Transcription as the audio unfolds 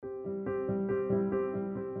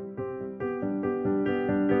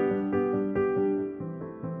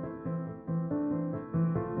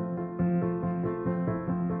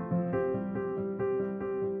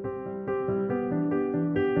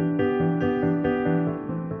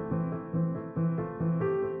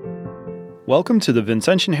Welcome to the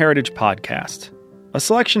Vincentian Heritage Podcast, a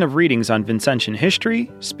selection of readings on Vincentian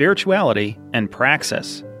history, spirituality, and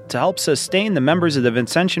praxis to help sustain the members of the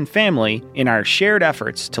Vincentian family in our shared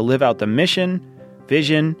efforts to live out the mission,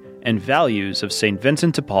 vision, and values of St.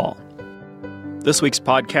 Vincent de Paul. This week's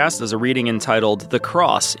podcast is a reading entitled The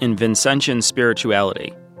Cross in Vincentian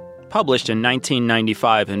Spirituality, published in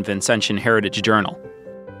 1995 in Vincentian Heritage Journal.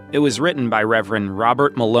 It was written by Reverend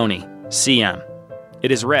Robert Maloney, C.M.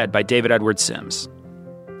 It is read by David Edward Sims.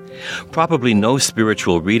 Probably no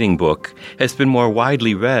spiritual reading book has been more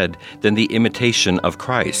widely read than The Imitation of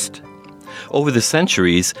Christ. Over the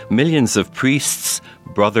centuries, millions of priests,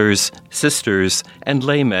 brothers, sisters, and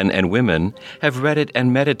laymen and women have read it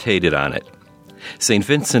and meditated on it. St.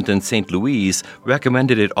 Vincent and St. Louise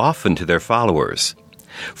recommended it often to their followers.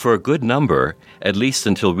 For a good number, at least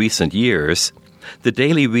until recent years, the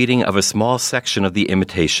daily reading of a small section of the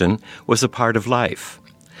Imitation was a part of life.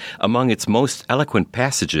 Among its most eloquent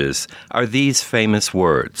passages are these famous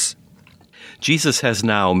words: Jesus has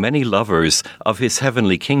now many lovers of his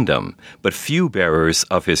heavenly kingdom, but few bearers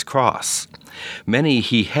of his cross. Many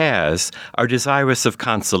he has are desirous of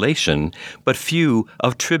consolation, but few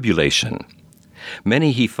of tribulation.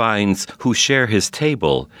 Many he finds who share his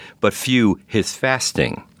table, but few his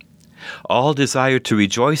fasting. All desire to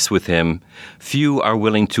rejoice with him, few are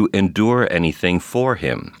willing to endure anything for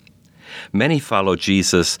him. Many follow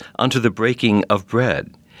Jesus unto the breaking of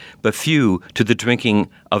bread, but few to the drinking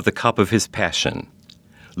of the cup of his passion.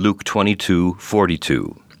 Luke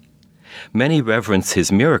 22:42. Many reverence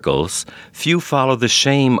his miracles, few follow the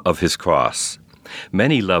shame of his cross.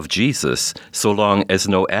 Many love Jesus as long as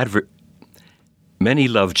no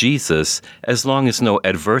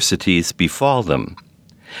adversities befall them.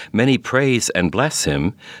 Many praise and bless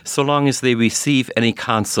him, so long as they receive any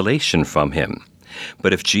consolation from him.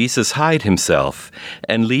 But if Jesus hide himself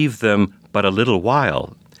and leave them but a little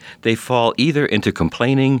while, they fall either into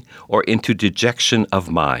complaining or into dejection of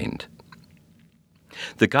mind.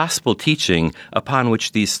 The gospel teaching upon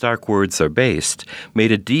which these stark words are based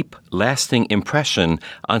made a deep, lasting impression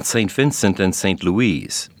on St. Vincent and St.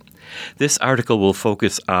 Louise. This article will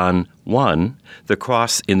focus on 1. The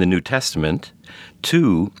cross in the New Testament,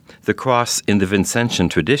 2. The cross in the Vincentian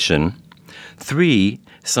tradition, 3.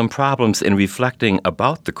 Some problems in reflecting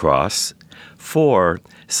about the cross, 4.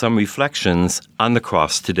 Some reflections on the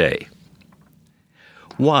cross today.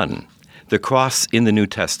 1. The cross in the New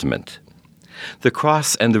Testament. The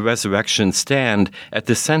cross and the resurrection stand at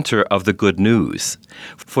the center of the good news.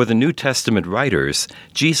 For the New Testament writers,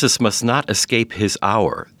 Jesus must not escape his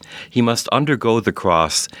hour. He must undergo the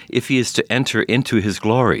cross if he is to enter into his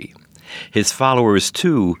glory. His followers,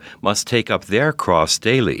 too, must take up their cross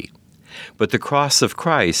daily. But the cross of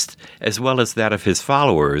Christ, as well as that of his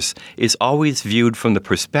followers, is always viewed from the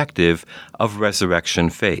perspective of resurrection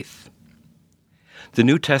faith. The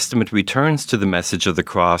New Testament returns to the message of the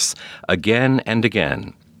cross again and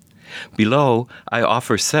again. Below, I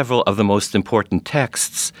offer several of the most important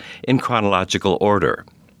texts in chronological order.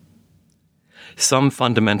 Some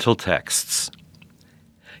fundamental texts.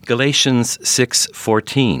 Galatians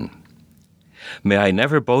 6:14. May I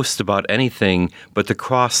never boast about anything but the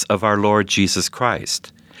cross of our Lord Jesus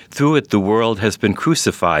Christ. Through it the world has been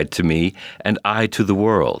crucified to me, and I to the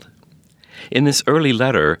world. In this early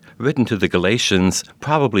letter, written to the Galatians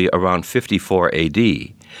probably around 54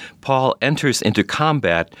 A.D., Paul enters into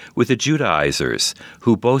combat with the Judaizers,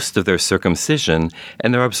 who boast of their circumcision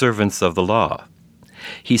and their observance of the law.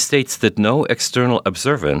 He states that no external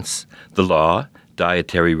observance, the law,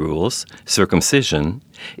 dietary rules, circumcision,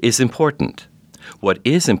 is important. What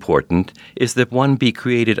is important is that one be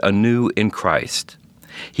created anew in Christ.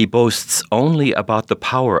 He boasts only about the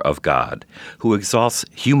power of God, who exalts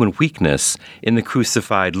human weakness in the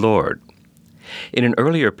crucified Lord. In an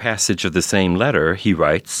earlier passage of the same letter, he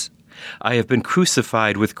writes, I have been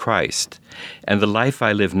crucified with Christ, and the life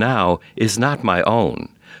I live now is not my own.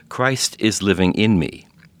 Christ is living in me.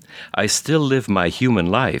 I still live my human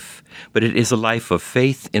life, but it is a life of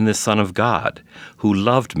faith in the Son of God, who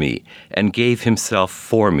loved me and gave himself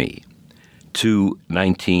for me.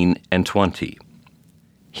 2:19 and 20.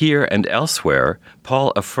 Here and elsewhere,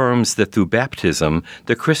 Paul affirms that through baptism,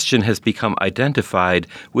 the Christian has become identified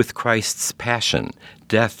with Christ's passion,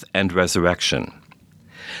 death, and resurrection.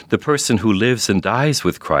 The person who lives and dies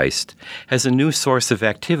with Christ has a new source of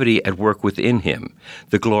activity at work within him,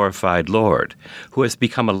 the glorified Lord, who has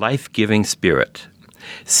become a life-giving spirit.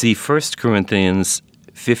 See 1 Corinthians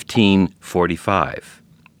 15:45.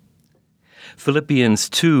 Philippians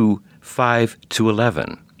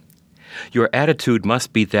 2:5-11. Your attitude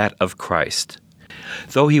must be that of Christ.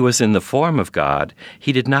 Though he was in the form of God,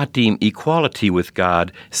 he did not deem equality with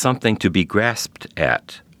God something to be grasped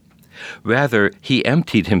at. Rather, he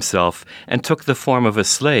emptied himself and took the form of a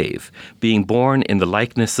slave, being born in the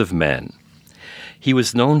likeness of men. He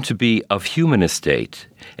was known to be of human estate,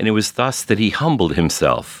 and it was thus that he humbled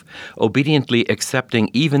himself, obediently accepting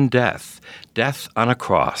even death on a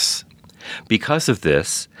cross. Because of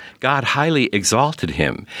this, God highly exalted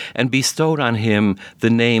him and bestowed on him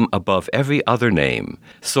the name above every other name,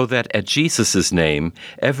 so that at Jesus' name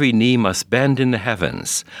every knee must bend in the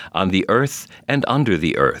heavens, on the earth and under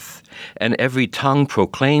the earth, and every tongue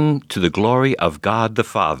proclaim to the glory of God the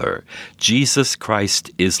Father, Jesus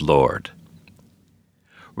Christ is Lord.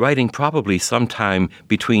 Writing probably sometime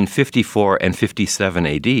between 54 and 57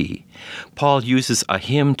 A.D., Paul uses a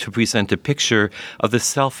hymn to present a picture of the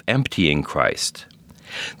self-emptying Christ.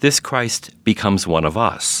 This Christ becomes one of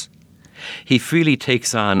us. He freely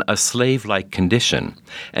takes on a slave-like condition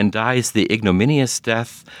and dies the ignominious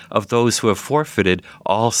death of those who have forfeited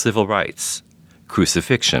all civil rights,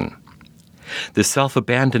 crucifixion. The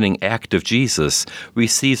self-abandoning act of Jesus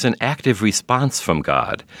receives an active response from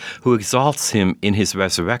God, who exalts him in his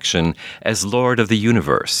resurrection as Lord of the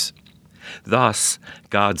universe. Thus,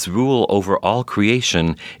 God's rule over all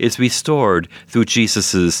creation is restored through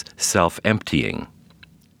Jesus' self-emptying.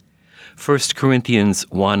 1 Corinthians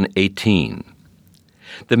 1:18.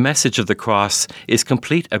 The message of the cross is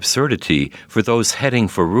complete absurdity for those heading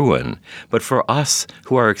for ruin, but for us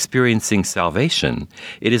who are experiencing salvation,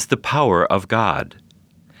 it is the power of God.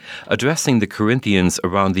 Addressing the Corinthians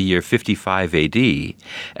around the year 55 A.D.,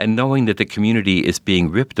 and knowing that the community is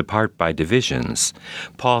being ripped apart by divisions,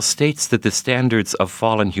 Paul states that the standards of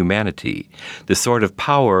fallen humanity, the sort of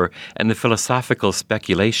power and the philosophical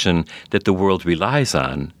speculation that the world relies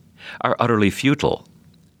on, are utterly futile.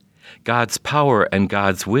 God's power and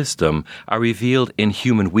God's wisdom are revealed in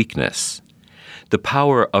human weakness. The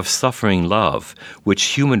power of suffering love,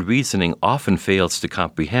 which human reasoning often fails to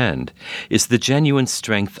comprehend, is the genuine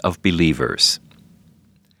strength of believers.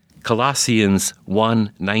 Colossians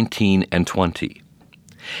 1:19 and 20.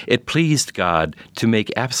 It pleased God to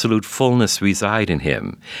make absolute fullness reside in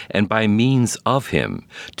him, and by means of him,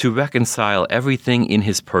 to reconcile everything in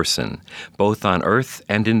his person, both on earth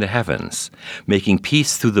and in the heavens, making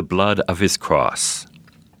peace through the blood of his cross.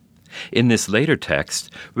 In this later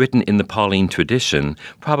text, written in the Pauline tradition,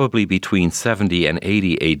 probably between 70 and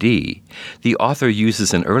 80 A.D., the author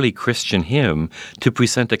uses an early Christian hymn to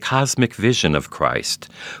present a cosmic vision of Christ,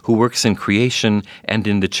 who works in creation and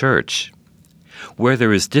in the church. Where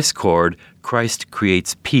there is discord, Christ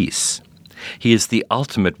creates peace. He is the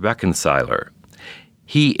ultimate reconciler.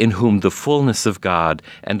 He in whom the fullness of God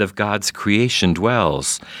and of God's creation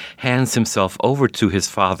dwells, hands himself over to his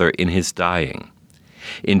Father in his dying.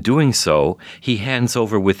 In doing so, he hands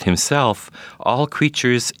over with himself all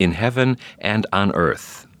creatures in heaven and on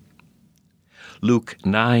earth. Luke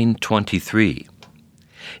 9:23.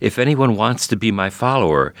 If anyone wants to be my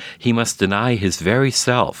follower, he must deny his very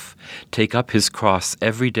self, take up his cross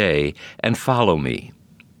every day, and follow me.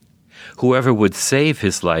 Whoever would save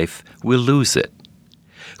his life will lose it.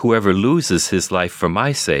 Whoever loses his life for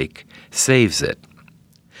my sake saves it.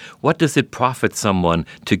 What does it profit someone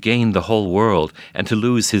to gain the whole world and to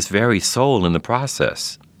lose his very soul in the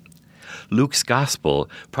process? Luke's Gospel,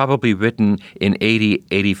 probably written in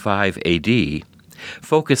 80-85 A.D.,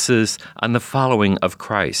 focuses on the following of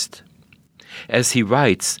Christ. As he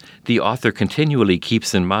writes, the author continually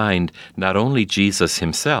keeps in mind not only Jesus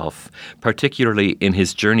himself, particularly in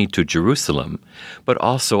his journey to Jerusalem, but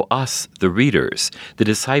also us, the readers, the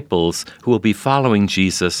disciples who will be following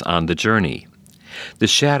Jesus on the journey. The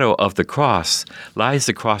shadow of the cross lies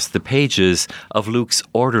across the pages of Luke's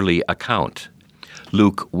orderly account.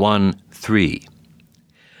 Luke 1:3.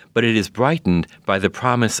 But it is brightened by the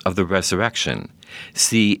promise of the resurrection.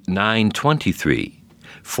 See 9:23,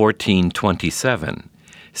 14:27,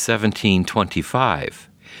 17:25,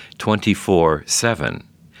 24:7,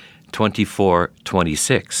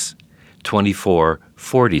 24:26,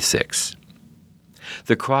 24:46.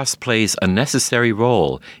 The cross plays a necessary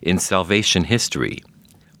role in salvation history.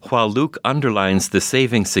 While Luke underlines the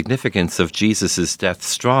saving significance of Jesus' death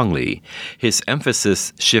strongly, his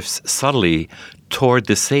emphasis shifts subtly toward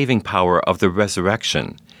the saving power of the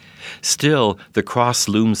resurrection. Still, the cross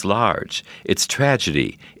looms large, its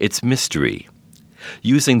tragedy, its mystery.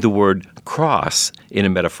 Using the word cross in a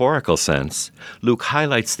metaphorical sense, Luke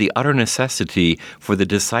highlights the utter necessity for the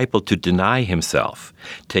disciple to deny himself,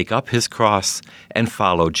 take up his cross, and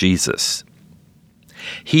follow Jesus.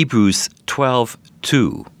 Hebrews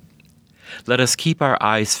 12:2. Let us keep our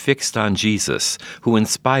eyes fixed on Jesus, who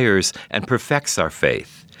inspires and perfects our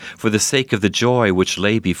faith. For the sake of the joy which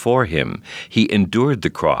lay before him, he endured the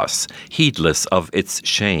cross, heedless of its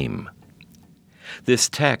shame. This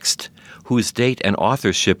text, whose date and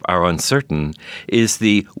authorship are uncertain, is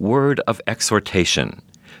the Word of Exhortation,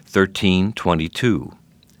 13:22.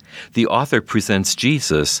 The author presents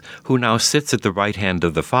Jesus, who now sits at the right hand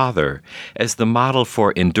of the Father, as the model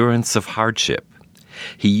for endurance of hardship.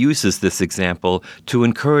 He uses this example to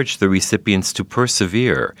encourage the recipients to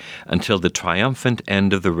persevere until the triumphant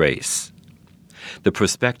end of the race. The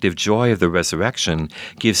prospective joy of the resurrection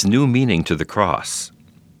gives new meaning to the cross.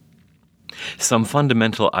 Some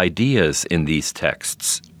fundamental ideas in these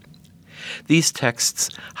texts. These texts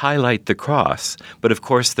highlight the cross, but of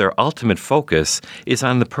course their ultimate focus is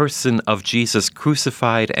on the person of Jesus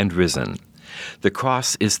crucified and risen. The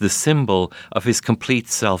cross is the symbol of his complete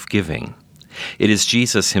self-giving. It is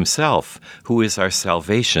Jesus himself who is our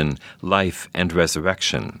salvation, life, and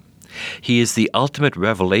resurrection. He is the ultimate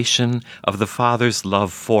revelation of the Father's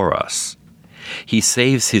love for us. He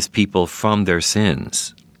saves his people from their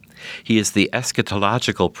sins. He is the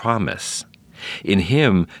eschatological promise. In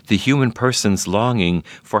him, the human person's longing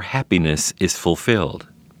for happiness is fulfilled.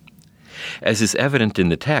 As is evident in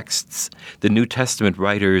the texts, the New Testament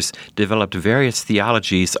writers developed various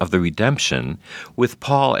theologies of the redemption, with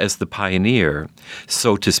Paul as the pioneer,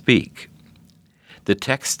 so to speak. The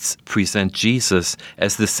texts present Jesus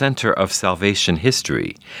as the center of salvation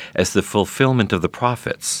history, as the fulfillment of the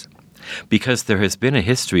prophets. Because there has been a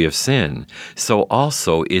history of sin, so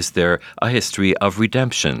also is there a history of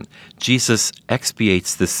redemption. Jesus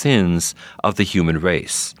expiates the sins of the human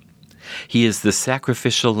race. He is the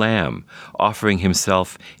sacrificial lamb, offering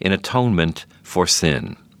himself in atonement for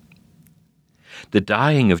sin. The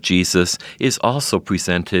dying of Jesus is also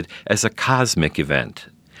presented as a cosmic event.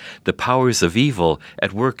 The powers of evil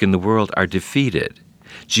at work in the world are defeated.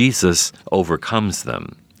 Jesus overcomes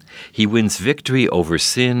them. He wins victory over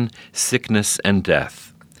sin, sickness, and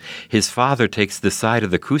death. His Father takes the side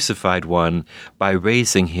of the crucified one by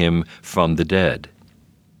raising him from the dead.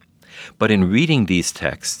 But in reading these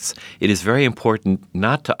texts, it is very important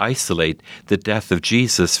not to isolate the death of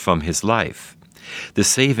Jesus from his life. The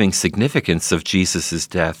saving significance of Jesus'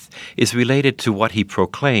 death is related to what he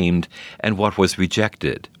proclaimed and what was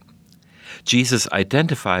rejected. Jesus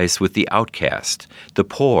identifies with the outcast, the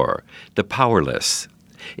poor, the powerless.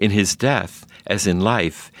 In his death, as in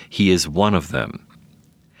life, he is one of them.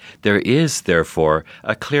 There is, therefore,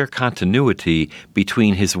 a clear continuity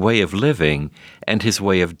between his way of living and his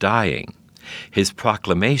way of dying, his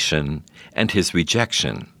proclamation and his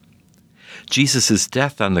rejection. Jesus'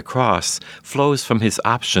 death on the cross flows from his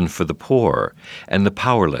option for the poor and the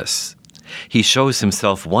powerless. He shows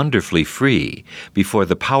himself wonderfully free before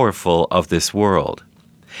the powerful of this world.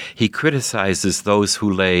 He criticizes those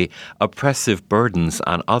who lay oppressive burdens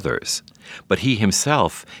on others, but he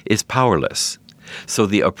himself is powerless. So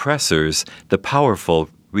the oppressors, the powerful,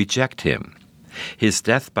 reject him. His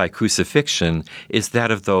death by crucifixion is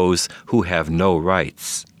that of those who have no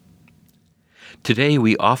rights. Today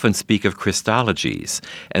we often speak of Christologies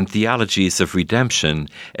and theologies of redemption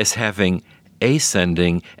as having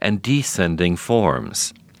ascending and descending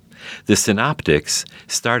forms. The synoptics,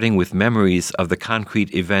 starting with memories of the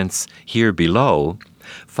concrete events here below,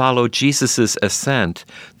 follow Jesus' ascent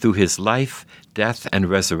through his life, death, and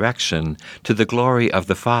resurrection to the glory of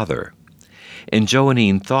the Father. In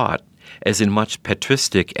Johannine thought, as in much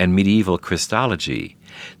patristic and medieval Christology,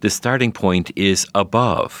 the starting point is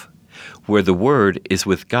above, where the Word is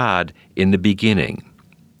with God in the beginning.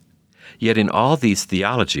 Yet in all these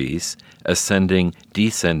theologies, ascending,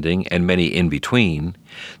 descending, and many in between,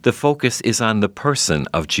 the focus is on the person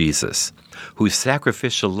of Jesus, whose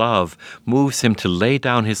sacrificial love moves him to lay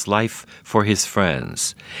down his life for his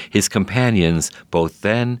friends, his companions both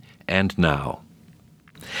then and now.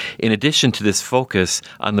 In addition to this focus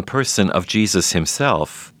on the person of Jesus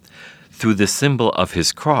himself, through the symbol of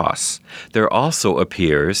his cross, there also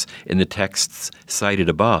appears, in the texts cited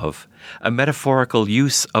above, a metaphorical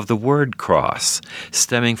use of the word cross,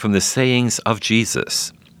 stemming from the sayings of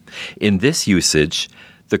Jesus. In this usage,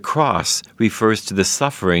 the cross refers to the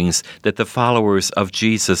sufferings that the followers of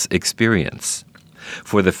Jesus experience.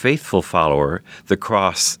 For the faithful follower, the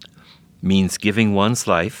cross means giving one's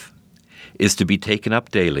life, is to be taken up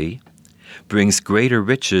daily, brings greater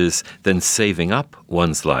riches than saving up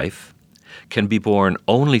one's life, can be borne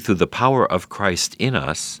only through the power of Christ in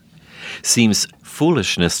us, seems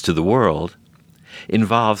foolishness to the world,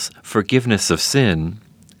 involves forgiveness of sin,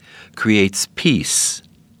 creates peace,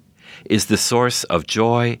 is the source of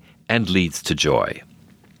joy and leads to joy.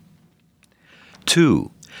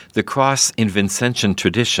 2. The cross in Vincentian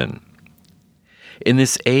tradition. In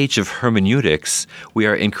this age of hermeneutics, we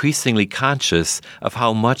are increasingly conscious of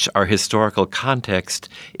how much our historical context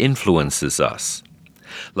influences us.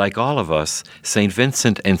 Like all of us, St.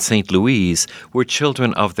 Vincent and St. Louise were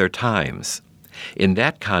children of their times. In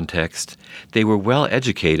that context, they were well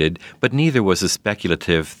educated, but neither was a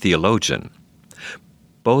speculative theologian.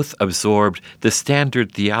 Both absorbed the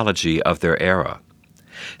standard theology of their era.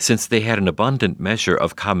 Since they had an abundant measure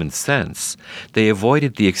of common sense, they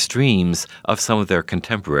avoided the extremes of some of their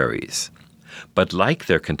contemporaries. But like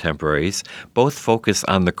their contemporaries, both focus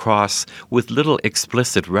on the cross with little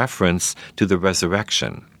explicit reference to the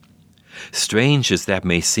resurrection. Strange as that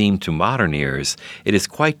may seem to modern ears, it is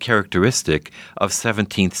quite characteristic of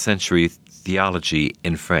 17th century theology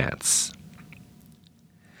in France.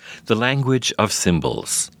 The language of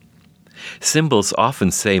symbols. Symbols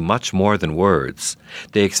often say much more than words.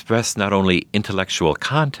 They express not only intellectual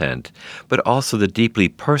content, but also the deeply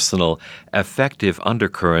personal, affective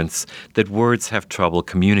undercurrents that words have trouble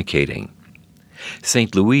communicating.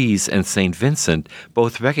 St. Louise and St. Vincent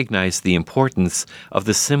both recognize the importance of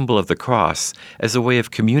the symbol of the cross as a way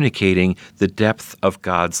of communicating the depth of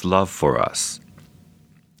God's love for us.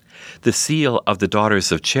 The seal of the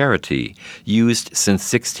Daughters of Charity, used since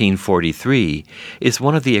 1643, is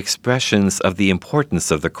one of the expressions of the importance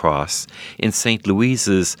of the cross in St.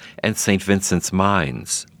 Louise's and St. Vincent's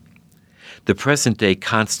minds. The present-day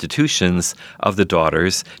constitutions of the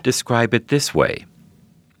Daughters describe it this way.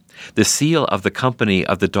 The seal of the Company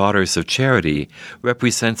of the Daughters of Charity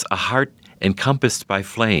represents a heart encompassed by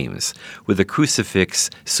flames, with a crucifix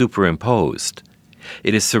superimposed.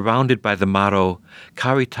 It is surrounded by the motto,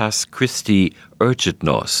 Caritas Christi Urget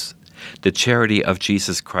Nos, the charity of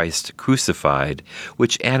Jesus Christ crucified,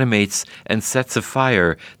 which animates and sets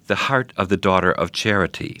afire the heart of the Daughter of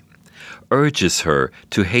Charity, urges her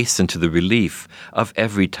to hasten to the relief of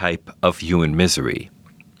every type of human misery.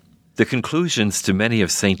 The conclusions to many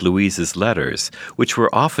of St. Louise's letters, which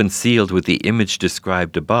were often sealed with the image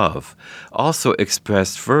described above, also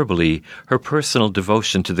expressed verbally her personal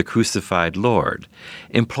devotion to the crucified Lord,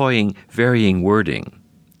 employing varying wording.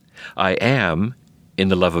 I am, in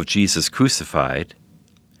the love of Jesus crucified.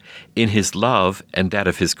 In his love and that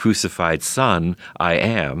of his crucified Son, I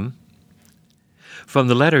am. From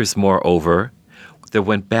the letters, moreover, that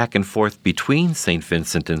went back and forth between St.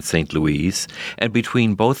 Vincent and St. Louise, and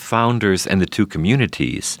between both founders and the two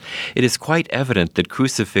communities, it is quite evident that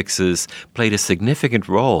crucifixes played a significant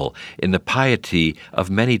role in the piety of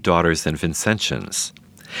many daughters and Vincentians.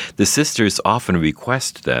 The sisters often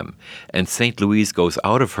request them, and St. Louise goes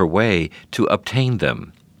out of her way to obtain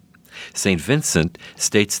them. St. Vincent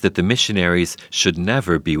states that the missionaries should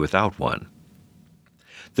never be without one.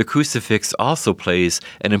 The crucifix also plays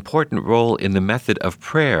an important role in the method of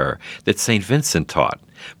prayer that St. Vincent taught,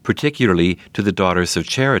 particularly to the Daughters of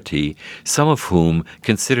Charity, some of whom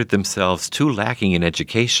considered themselves too lacking in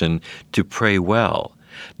education to pray well,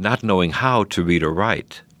 not knowing how to read or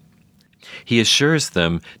write. He assures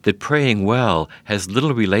them that praying well has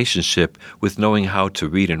little relationship with knowing how to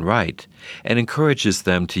read and write, and encourages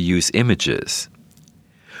them to use images.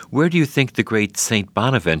 Where do you think the great St.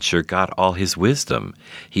 Bonaventure got all his wisdom?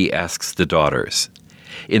 He asks the daughters.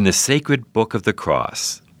 In the sacred book of the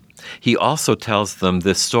cross. He also tells them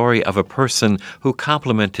the story of a person who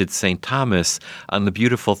complimented St. Thomas on the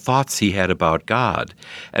beautiful thoughts he had about God,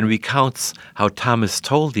 and recounts how Thomas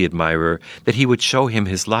told the admirer that he would show him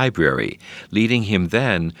his library, leading him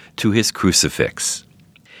then to his crucifix.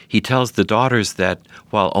 He tells the daughters that,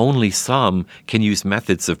 while only some can use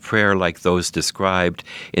methods of prayer like those described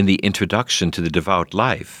in the introduction to the devout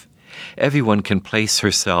life, everyone can place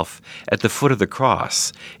herself at the foot of the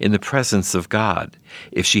cross in the presence of God.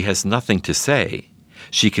 If she has nothing to say,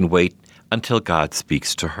 she can wait until God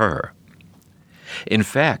speaks to her. In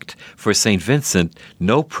fact, for St. Vincent,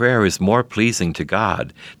 no prayer is more pleasing to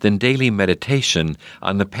God than daily meditation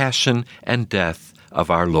on the passion and death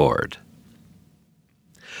of our Lord.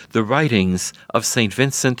 The writings of St.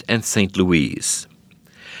 Vincent and St. Louise.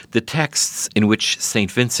 The texts in which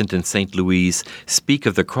St. Vincent and St. Louise speak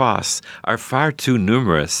of the cross are far too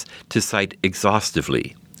numerous to cite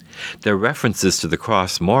exhaustively. Their references to the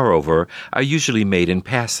cross, moreover, are usually made in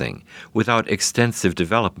passing, without extensive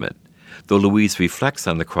development, though Louise reflects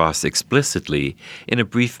on the cross explicitly in a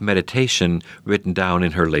brief meditation written down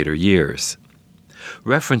in her later years.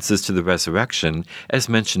 References to the resurrection, as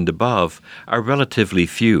mentioned above, are relatively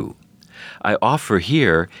few. I offer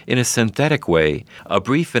here, in a synthetic way, a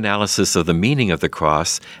brief analysis of the meaning of the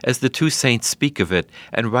cross as the two saints speak of it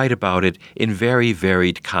and write about it in very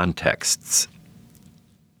varied contexts.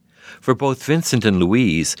 For both Vincent and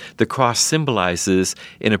Louise, the cross symbolizes,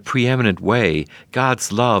 in a preeminent way,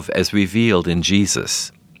 God's love as revealed in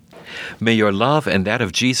Jesus. May your love and that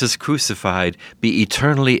of Jesus crucified be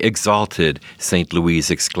eternally exalted, St. Louise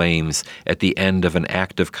exclaims at the end of an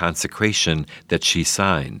act of consecration that she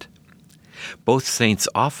signed. Both saints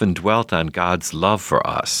often dwelt on God's love for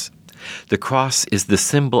us. The cross is the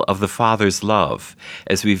symbol of the Father's love,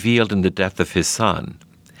 as revealed in the death of His Son.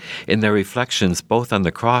 In their reflections both on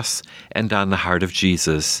the cross and on the heart of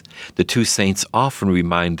Jesus, the two saints often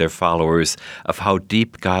remind their followers of how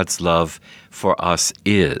deep God's love for us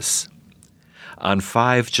is. On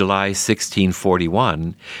 5 July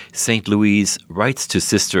 1641, St. Louise writes to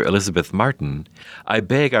Sister Elizabeth Martin, "I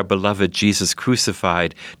beg our beloved Jesus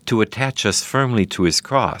crucified to attach us firmly to His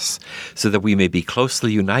cross, so that we may be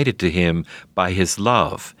closely united to Him by His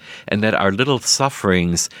love, and that our little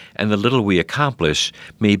sufferings and the little we accomplish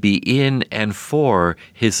may be in and for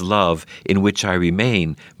His love, in which I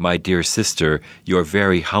remain, my dear sister, your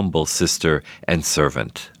very humble sister and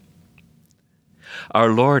servant." Our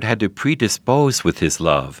Lord had to predispose with His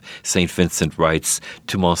love, St. Vincent writes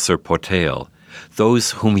to Monsieur Portail,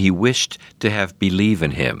 those whom He wished to have believe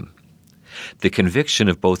in Him. The conviction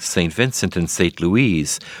of both St. Vincent and St.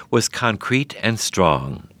 Louise was concrete and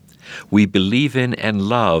strong. We believe in and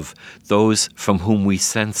love those from whom we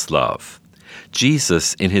sense love.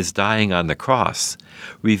 Jesus, in His dying on the cross,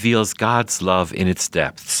 reveals God's love in its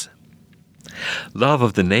depths. Love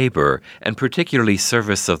of the neighbor, and particularly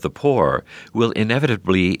service of the poor, will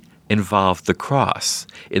inevitably involve the cross,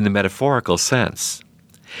 in the metaphorical sense.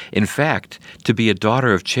 In fact, to be a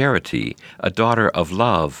daughter of charity, a daughter of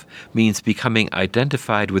love, means becoming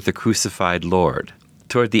identified with the crucified Lord.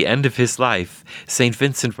 Toward the end of his life, St.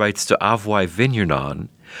 Vincent writes to Avoy Vigneron,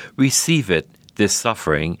 "Receive it, this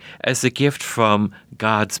suffering, as a gift from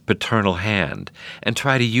God's paternal hand, and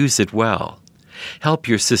try to use it well. Help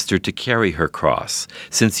your sister to carry her cross,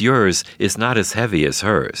 since yours is not as heavy as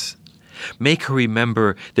hers. Make her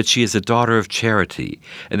remember that she is a daughter of charity,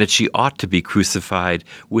 and that she ought to be crucified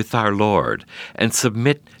with our Lord, and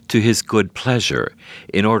submit to His good pleasure,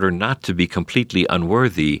 in order not to be completely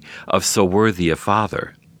unworthy of so worthy a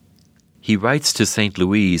Father." He writes to St.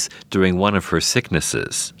 Louise during one of her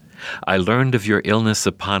sicknesses, "I learned of your illness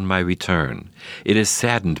upon my return. It has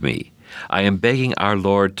saddened me. I am begging our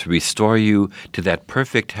Lord to restore you to that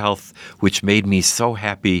perfect health which made me so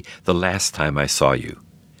happy the last time I saw you.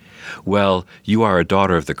 Well, you are a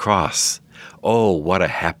daughter of the cross. Oh, what a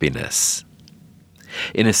happiness!"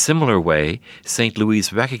 In a similar way, St.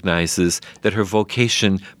 Louise recognizes that her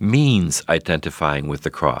vocation means identifying with the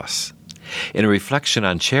cross. In a reflection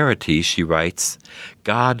on charity, she writes,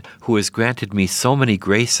 "God, who has granted me so many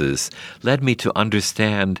graces, led me to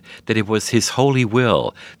understand that it was His holy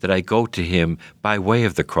will that I go to Him by way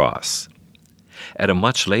of the cross." At a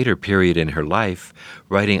much later period in her life,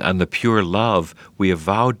 writing on the pure love we have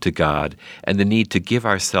vowed to God and the need to give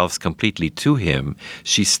ourselves completely to Him,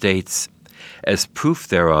 she states, "As proof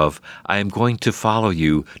thereof, I am going to follow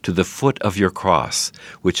you to the foot of your cross,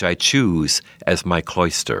 which I choose as my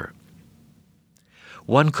cloister."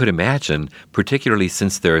 One could imagine, particularly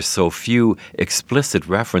since there are so few explicit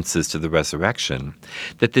references to the resurrection,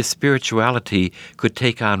 that this spirituality could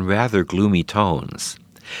take on rather gloomy tones.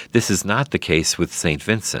 This is not the case with St.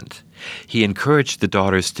 Vincent. He encouraged the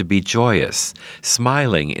daughters to be joyous,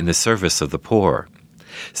 smiling in the service of the poor.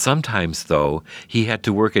 Sometimes, though, he had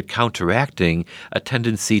to work at counteracting a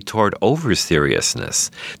tendency toward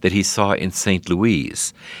over-seriousness that he saw in St.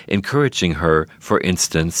 Louise, encouraging her, for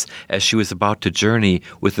instance, as she was about to journey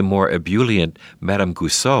with the more ebullient Madame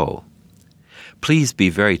Gousseau. "Please be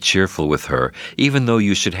very cheerful with her, even though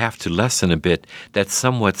you should have to lessen a bit that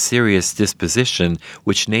somewhat serious disposition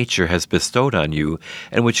which nature has bestowed on you,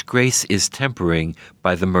 and which grace is tempering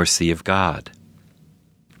by the mercy of God."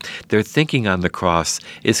 Their thinking on the cross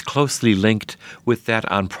is closely linked with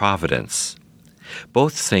that on providence.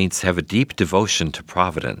 Both saints have a deep devotion to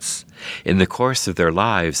providence. In the course of their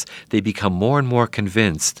lives, they become more and more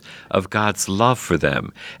convinced of God's love for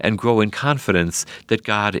them and grow in confidence that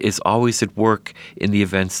God is always at work in the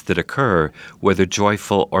events that occur, whether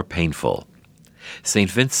joyful or painful. St.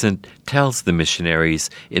 Vincent tells the missionaries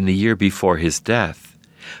in the year before his death,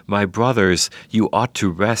 "My brothers, you ought to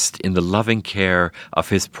rest in the loving care of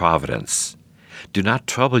His providence. Do not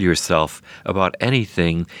trouble yourself about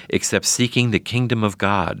anything except seeking the kingdom of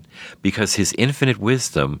God, because His infinite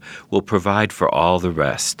wisdom will provide for all the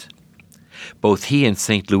rest." Both he and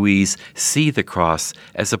St. Louise see the cross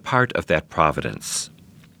as a part of that providence.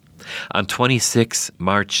 On 26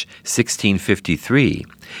 March 1653,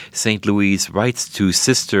 St. Louise writes to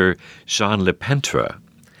Sister Jeanne Lepentre,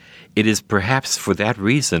 It is perhaps for that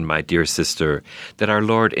reason, my dear sister, that our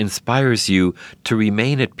Lord inspires you to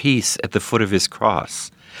remain at peace at the foot of his cross,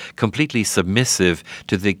 completely submissive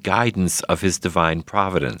to the guidance of his divine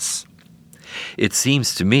providence. It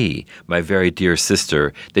seems to me, my very dear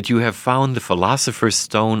sister, that you have found the philosopher's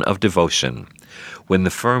stone of devotion, when the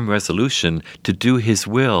firm resolution to do his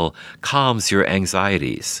will calms your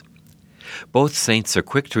anxieties. Both saints are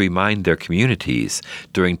quick to remind their communities,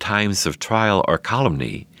 during times of trial or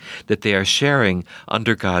calumny, that they are sharing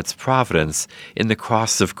under God's providence in the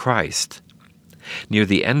cross of Christ. Near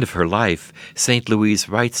the end of her life, St. Louise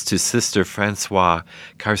writes to Sister Françoise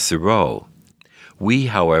Carcereau, "We,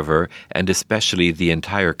 however, and especially the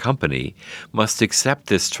entire company, must accept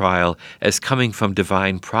this trial as coming from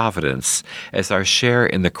divine providence, as our share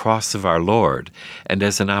in the cross of our Lord, and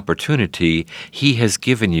as an opportunity he has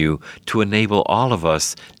given you to enable all of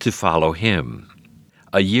us to follow him."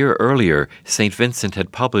 A year earlier, St. Vincent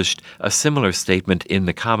had published a similar statement in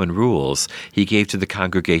the Common Rules he gave to the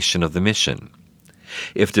Congregation of the Mission.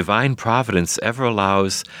 If divine providence ever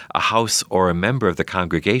allows a house or a member of the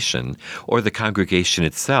congregation, or the congregation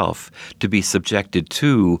itself, to be subjected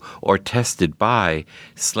to or tested by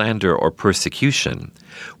slander or persecution,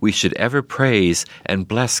 we should ever praise and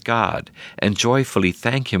bless God and joyfully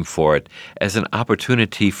thank him for it as an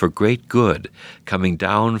opportunity for great good coming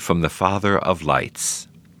down from the Father of lights.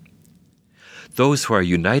 Those who are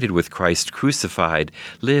united with Christ crucified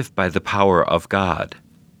live by the power of God.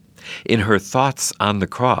 In her Thoughts on the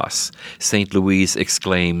Cross, St. Louise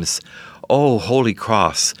exclaims, "O Holy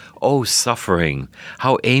Cross, O suffering,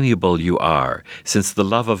 how amiable you are, since the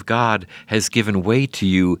love of God has given way to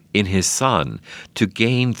you in his Son, to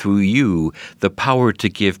gain through you the power to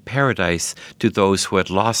give paradise to those who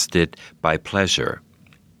had lost it by pleasure."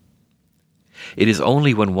 It is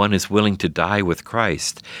only when one is willing to die with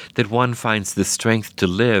Christ that one finds the strength to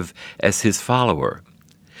live as his follower.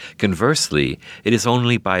 Conversely, it is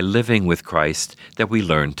only by living with Christ that we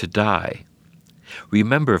learn to die.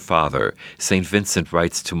 Remember, Father, St. Vincent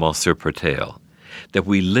writes to Monsieur Pertale, that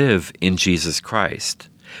we live in Jesus Christ,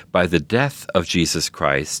 by the death of Jesus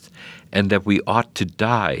Christ, and that we ought to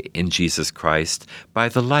die in Jesus Christ by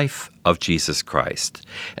the life of Jesus Christ,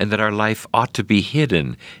 and that our life ought to be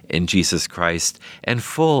hidden in Jesus Christ and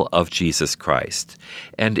full of Jesus Christ.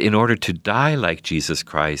 And in order to die like Jesus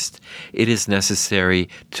Christ, it is necessary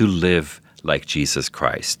to live like Jesus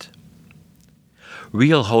Christ.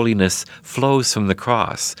 Real holiness flows from the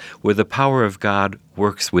cross, where the power of God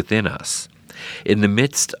works within us. In the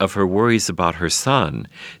midst of her worries about her son,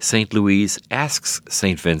 St. Louise asks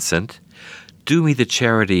St. Vincent, "Do me the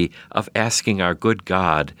charity of asking our good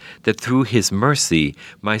God that through his mercy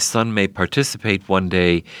my son may participate one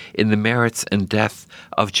day in the merits and death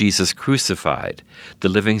of Jesus crucified, the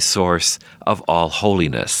living source of all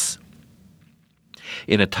holiness."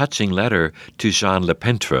 In a touching letter to Jean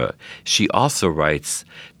Lepintre, she also writes,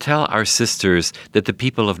 "Tell our sisters that the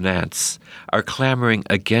people of Nantes are clamoring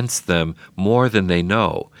against them more than they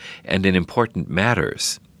know, and in important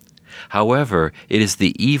matters. However, it is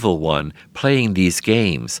the evil one playing these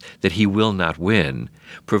games that he will not win,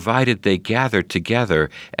 provided they gather together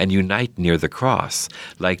and unite near the cross,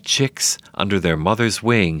 like chicks under their mother's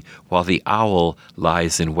wing while the owl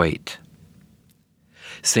lies in wait."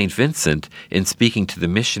 St. Vincent, in speaking to the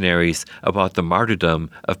missionaries about the martyrdom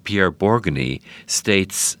of Pierre Bourgogne,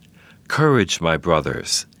 states, "Courage, my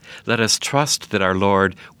brothers. Let us trust that our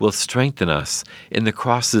Lord will strengthen us in the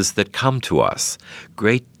crosses that come to us,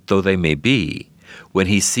 great though they may be, when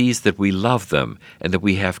he sees that we love them and that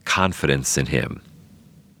we have confidence in him."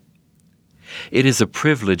 It is a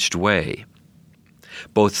privileged way.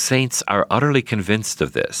 Both saints are utterly convinced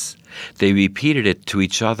of this. They repeated it to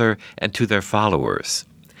each other and to their followers.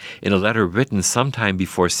 In a letter written sometime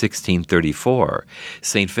before 1634,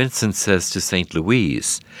 St. Vincent says to St.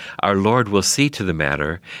 Louise, "Our Lord will see to the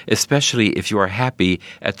matter, especially if you are happy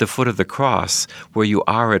at the foot of the cross where you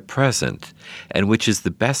are at present, and which is the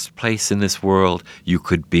best place in this world you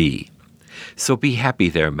could be. So be happy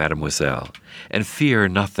there, mademoiselle, and fear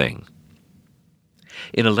nothing."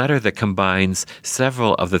 In a letter that combines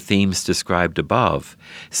several of the themes described above,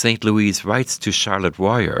 St. Louise writes to Charlotte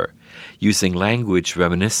Royer, using language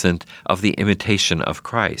reminiscent of the Imitation of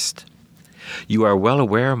Christ. "You are well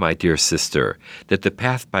aware, my dear sister, that the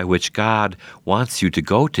path by which God wants you to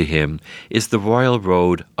go to him is the royal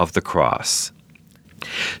road of the cross."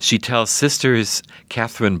 She tells sisters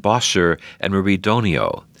Catherine Boscher and Marie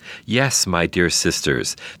Donio, "Yes, my dear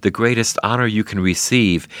sisters, the greatest honor you can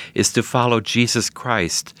receive is to follow Jesus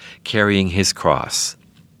Christ carrying his cross."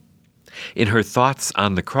 In her thoughts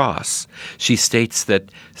on the cross, she states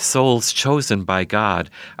that souls chosen by God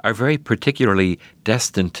are very particularly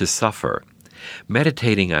destined to suffer.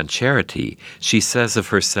 Meditating on charity, she says of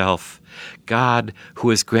herself, God, who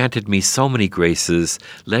has granted me so many graces,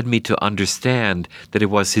 led me to understand that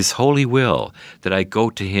it was His holy will that I go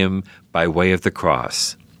to Him by way of the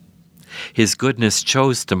cross. His goodness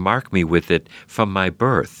chose to mark me with it from my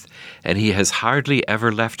birth, and He has hardly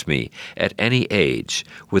ever left me at any age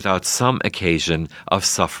without some occasion of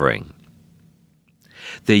suffering.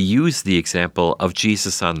 They use the example of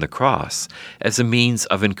Jesus on the cross as a means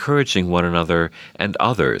of encouraging one another and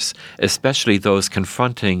others, especially those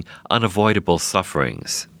confronting unavoidable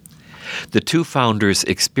sufferings. The two founders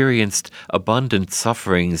experienced abundant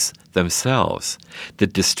sufferings themselves: the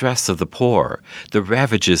distress of the poor, the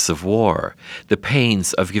ravages of war, the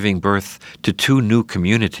pains of giving birth to two new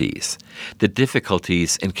communities, the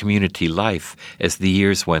difficulties in community life as the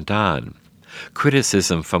years went on,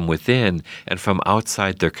 criticism from within and from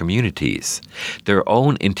outside their communities, their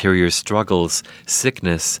own interior struggles,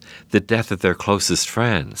 sickness, the death of their closest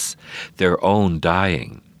friends, their own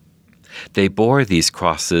dying. They bore these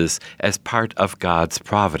crosses as part of God's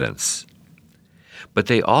providence. But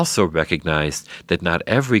they also recognized that not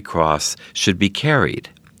every cross should be carried,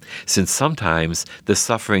 since sometimes the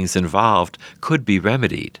sufferings involved could be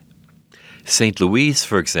remedied. St. Louise,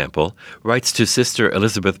 for example, writes to Sister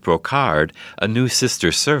Elizabeth Brocard, a new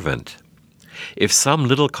sister servant, "If some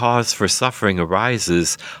little cause for suffering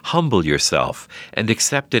arises, humble yourself and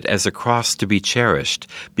accept it as a cross to be cherished,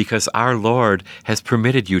 because our Lord has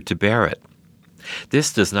permitted you to bear it.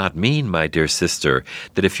 This does not mean, my dear sister,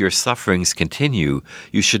 that if your sufferings continue,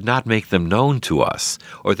 you should not make them known to us,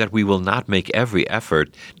 or that we will not make every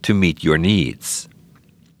effort to meet your needs.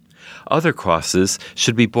 Other crosses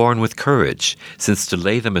should be borne with courage, since to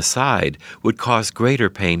lay them aside would cause greater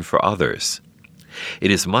pain for others.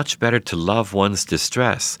 It is much better to love one's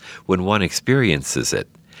distress when one experiences it,"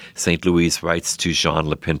 St. Louise writes to Jean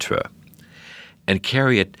Lepintre, "and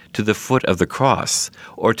carry it to the foot of the cross,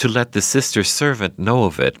 or to let the sister servant know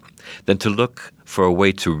of it, than to look for a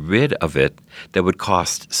way to rid of it that would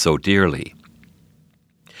cost so dearly."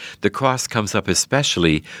 The cross comes up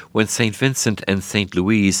especially when St. Vincent and St.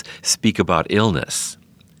 Louise speak about illness.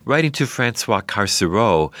 Writing to Francois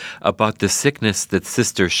Carcereau about the sickness that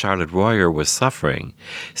Sister Charlotte Royer was suffering,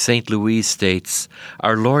 St. Louise states,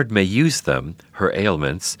 "Our Lord may use them, her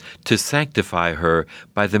ailments, to sanctify her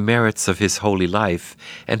by the merits of His holy life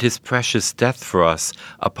and His precious death for us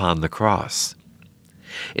upon the cross."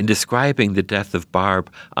 In describing the death of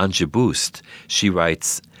Barbe Angeboost, she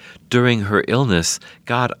writes, "During her illness,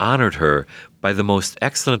 God honored her by the most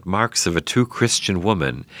excellent marks of a true Christian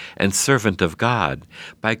woman and servant of God,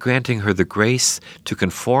 by granting her the grace to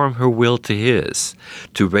conform her will to His,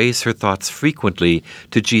 to raise her thoughts frequently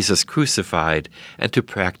to Jesus crucified, and to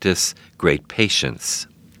practice great patience."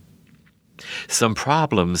 Some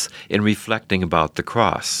problems in reflecting about the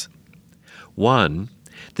cross. 1.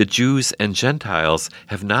 The Jews and Gentiles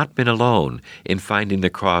have not been alone in finding the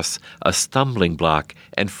cross a stumbling block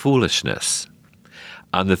and foolishness.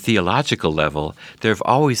 On the theological level, there have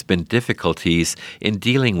always been difficulties in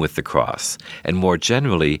dealing with the cross, and more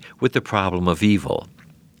generally with the problem of evil.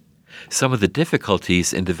 Some of the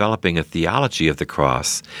difficulties in developing a theology of the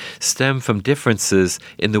cross stem from differences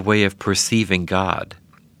in the way of perceiving God.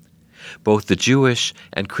 Both the Jewish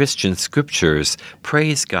and Christian scriptures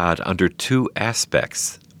praise God under two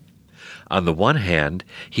aspects. On the one hand,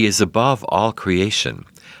 He is above all creation,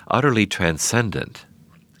 utterly transcendent.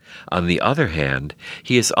 On the other hand,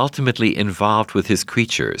 He is ultimately involved with His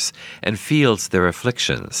creatures and feels their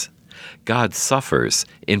afflictions. God suffers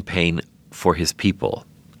in pain for His people.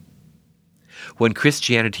 When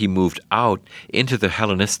Christianity moved out into the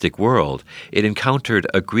Hellenistic world, it encountered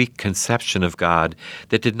a Greek conception of God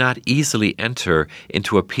that did not easily enter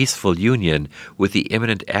into a peaceful union with the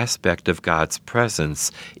immanent aspect of God's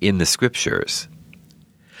presence in the Scriptures.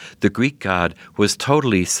 The Greek God was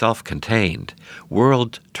totally self-contained,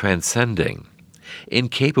 world-transcending,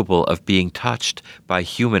 incapable of being touched by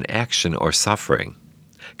human action or suffering.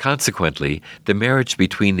 Consequently, the marriage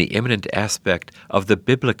between the immanent aspect of the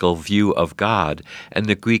biblical view of God and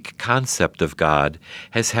the Greek concept of God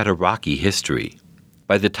has had a rocky history.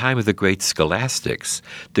 By the time of the great scholastics,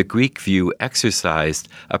 the Greek view exercised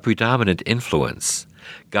a predominant influence.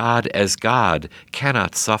 God as God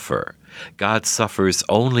cannot suffer. God suffers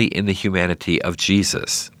only in the humanity of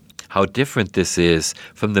Jesus. How different this is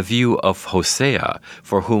from the view of Hosea,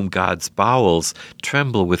 for whom God's bowels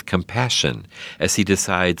tremble with compassion as He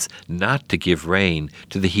decides not to give rain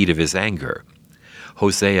to the heat of His anger.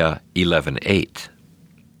 Hosea 11:8.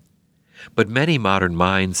 But many modern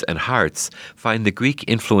minds and hearts find the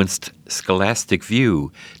Greek-influenced scholastic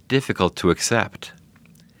view difficult to accept.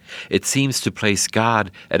 It seems to place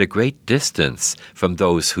God at a great distance from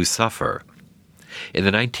those who suffer. In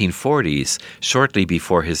the 1940s, shortly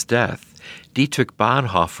before his death, Dietrich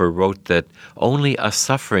Bonhoeffer wrote that only a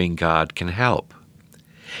suffering God can help.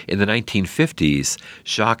 In the 1950s,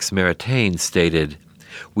 Jacques Maritain stated,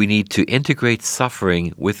 "We need to integrate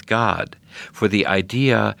suffering with God, for the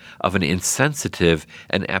idea of an insensitive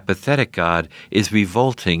and apathetic God is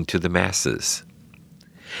revolting to the masses."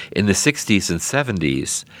 In the 60s and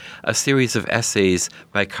 70s, a series of essays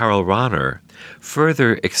by Karl Rahner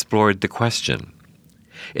further explored the question.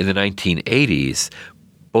 In the 1980s,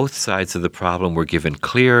 both sides of the problem were given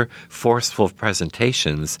clear, forceful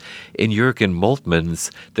presentations in Jürgen Moltmann's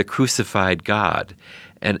The Crucified God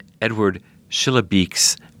and Edward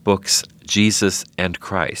Schillebeeck's books Jesus and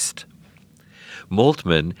Christ.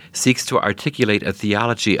 Moltmann seeks to articulate a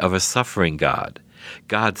theology of a suffering God.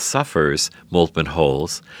 God suffers, Moltmann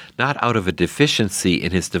holds, not out of a deficiency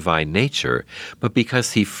in his divine nature, but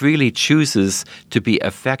because he freely chooses to be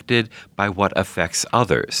affected by what affects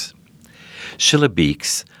others.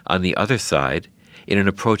 Schillebeeck's, on the other side, in an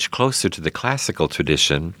approach closer to the classical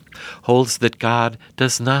tradition, holds that God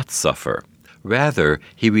does not suffer. Rather,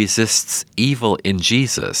 he resists evil in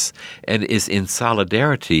Jesus and is in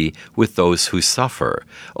solidarity with those who suffer,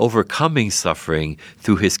 overcoming suffering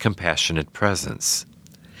through his compassionate presence.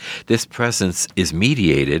 This presence is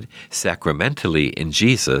mediated sacramentally in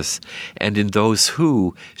Jesus and in those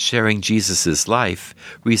who, sharing Jesus' life,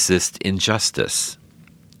 resist injustice.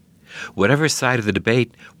 Whatever side of the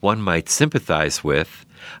debate one might sympathize with,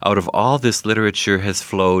 out of all this literature has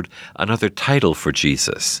flowed another title for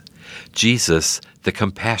Jesus, Jesus, the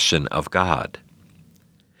Compassion of God.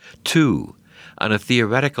 2. On a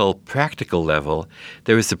theoretical, practical level,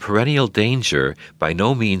 there is a perennial danger, by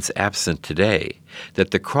no means absent today,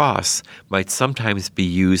 that the cross might sometimes be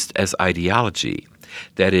used as ideology,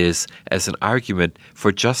 that is, as an argument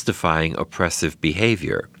for justifying oppressive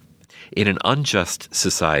behavior. In an unjust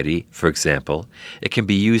society, for example, it can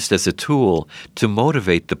be used as a tool to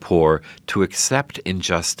motivate the poor to accept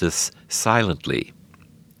injustice silently.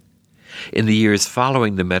 In the years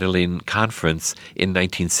following the Medellin Conference in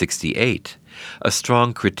 1968, a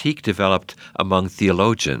strong critique developed among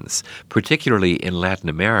theologians, particularly in Latin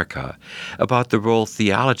America, about the role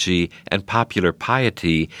theology and popular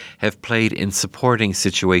piety have played in supporting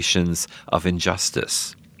situations of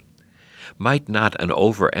injustice. Might not an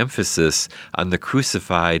overemphasis on the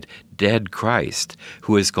crucified, dead Christ,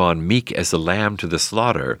 who has gone meek as a lamb to the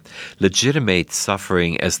slaughter, legitimate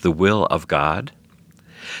suffering as the will of God?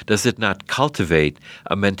 Does it not cultivate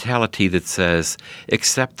a mentality that says,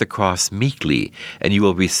 accept the cross meekly and you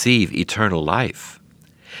will receive eternal life?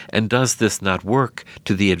 And does this not work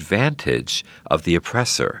to the advantage of the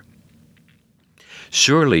oppressor?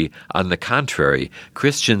 Surely, on the contrary,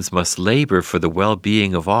 Christians must labor for the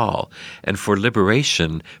well-being of all and for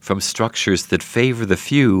liberation from structures that favor the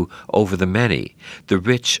few over the many, the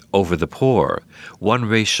rich over the poor, one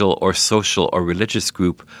racial or social or religious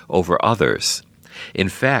group over others. In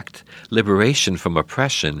fact, liberation from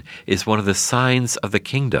oppression is one of the signs of the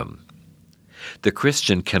kingdom. The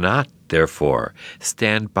Christian cannot, therefore,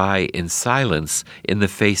 stand by in silence in the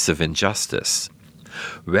face of injustice.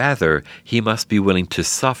 Rather, he must be willing to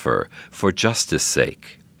suffer for justice'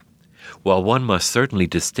 sake. While one must certainly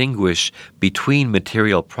distinguish between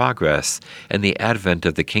material progress and the advent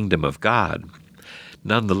of the kingdom of God,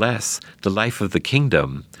 nonetheless, the life of the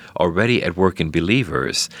kingdom, already at work in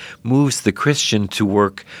believers, moves the Christian to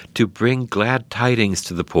work to bring glad tidings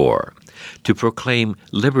to the poor, to proclaim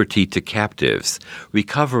liberty to captives,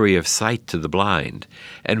 recovery of sight to the blind,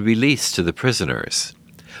 and release to the prisoners.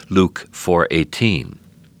 Luke 4:18.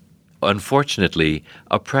 Unfortunately,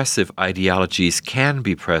 oppressive ideologies can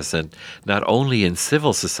be present not only in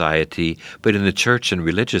civil society, but in the church and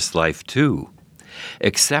religious life too.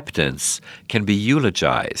 Acceptance can be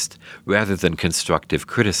eulogized rather than constructive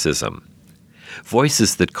criticism.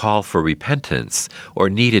 Voices that call for repentance or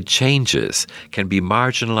needed changes can be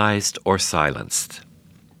marginalized or silenced.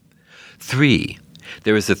 3.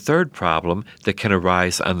 There is a third problem that can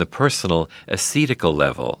arise on the personal, ascetical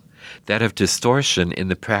level, that of distortion in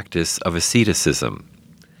the practice of asceticism.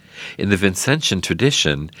 In the Vincentian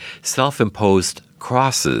tradition, self-imposed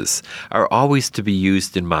crosses are always to be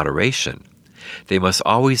used in moderation. They must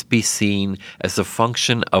always be seen as a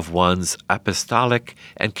function of one's apostolic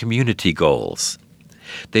and community goals.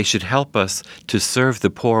 They should help us to serve the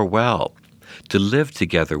poor well, to live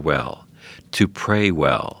together well, to pray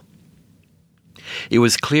well. It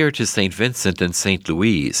was clear to St. Vincent and St.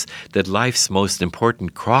 Louise that life's most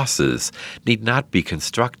important crosses need not be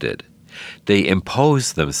constructed. They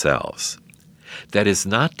impose themselves. That is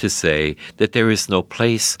not to say that there is no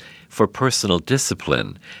place for personal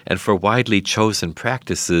discipline and for widely chosen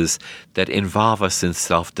practices that involve us in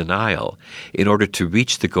self-denial in order to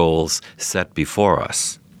reach the goals set before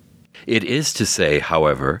us. It is to say,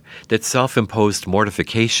 however, that self-imposed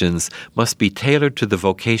mortifications must be tailored to the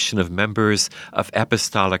vocation of members of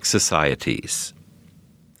apostolic societies.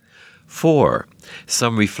 4.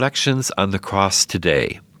 Some reflections on the cross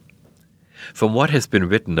today. From what has been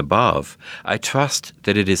written above, I trust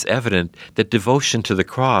that it is evident that devotion to the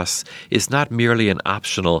cross is not merely an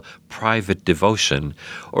optional private devotion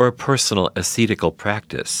or a personal ascetical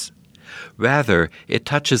practice. Rather, it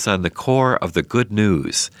touches on the core of the good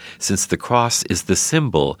news, since the cross is the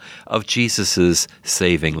symbol of Jesus'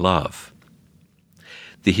 saving love.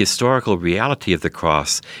 The historical reality of the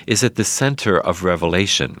cross is at the center of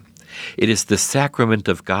Revelation. It is the sacrament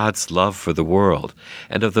of God's love for the world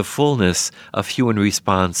and of the fullness of human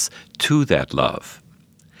response to that love.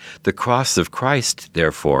 The cross of Christ,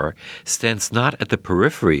 therefore, stands not at the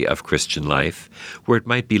periphery of Christian life, where it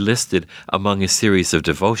might be listed among a series of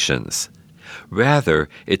devotions. Rather,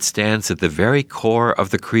 it stands at the very core of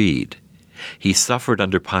the Creed. He suffered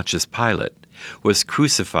under Pontius Pilate, was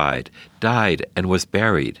crucified, died, and was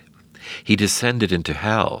buried. He descended into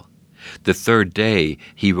hell. The third day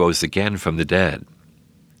he rose again from the dead.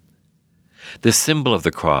 The symbol of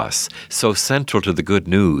the cross, so central to the good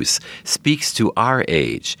news, speaks to our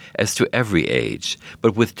age as to every age,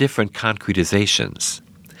 but with different concretizations.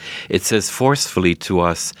 It says forcefully to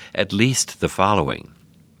us at least the following.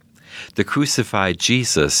 The crucified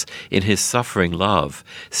Jesus, in his suffering love,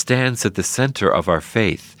 stands at the center of our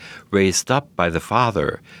faith, raised up by the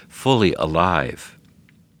Father, fully alive.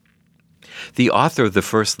 The author of the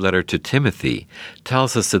first letter to Timothy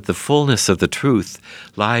tells us that the fullness of the truth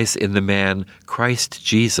lies in the man Christ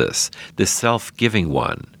Jesus, the self-giving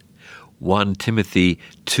one. 1 Timothy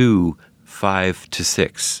 2,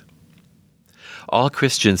 5-6. All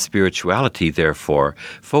Christian spirituality, therefore,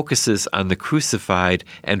 focuses on the crucified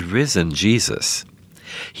and risen Jesus.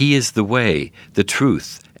 He is the way, the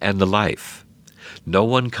truth, and the life. No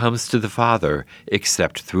one comes to the Father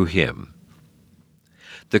except through him.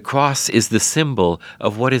 The cross is the symbol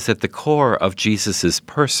of what is at the core of Jesus'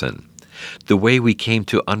 person. The way we came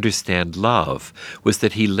to understand love was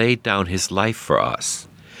that he laid down his life for us.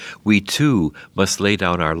 We too must lay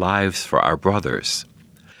down our lives for our brothers.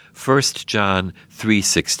 1 John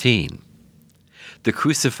 3:16. The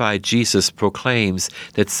crucified Jesus proclaims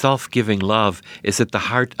that self-giving love is at the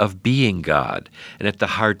heart of being God and at the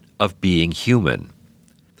heart of being human.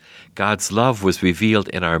 God's love was revealed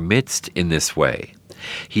in our midst in this way.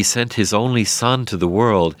 He sent his only Son to the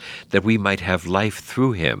world that we might have life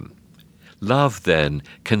through him. Love, then,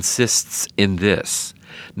 consists in this,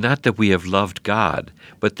 not that we have loved God,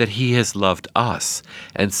 but that he has loved us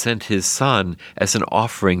and sent his Son as an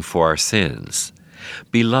offering for our sins.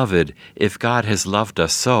 Beloved, if God has loved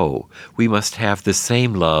us so, we must have the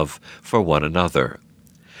same love for one another.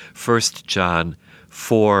 1 John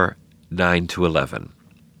 4, 9-11.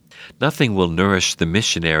 Nothing will nourish the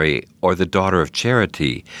missionary or the daughter of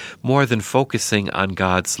charity more than focusing on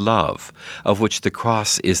God's love, of which the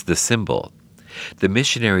cross is the symbol. The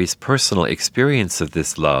missionary's personal experience of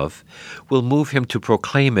this love will move him to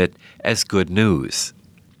proclaim it as good news.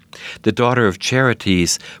 The daughter of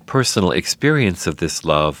charity's personal experience of this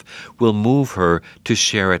love will move her to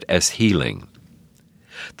share it as healing.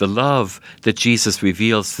 The love that Jesus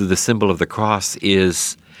reveals through the symbol of the cross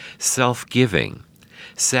is self-giving,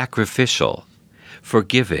 sacrificial,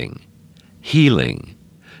 forgiving, healing,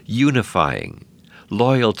 unifying,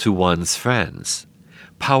 loyal to one's friends,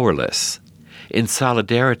 powerless, in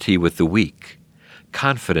solidarity with the weak,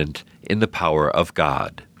 confident in the power of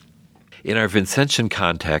God. In our Vincentian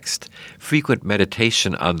context, frequent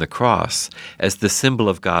meditation on the cross as the symbol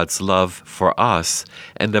of God's love for us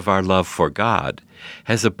and of our love for God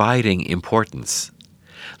has abiding importance.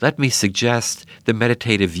 Let me suggest the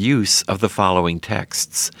meditative use of the following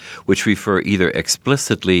texts, which refer either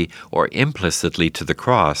explicitly or implicitly to the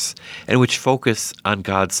cross, and which focus on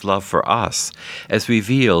God's love for us, as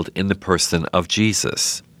revealed in the person of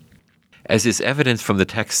Jesus. As is evident from the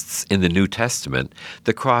texts in the New Testament,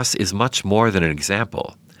 the cross is much more than an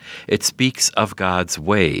example. It speaks of God's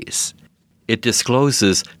ways. It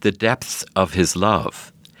discloses the depths of his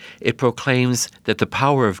love. It proclaims that the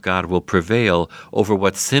power of God will prevail over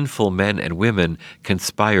what sinful men and women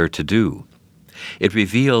conspire to do. It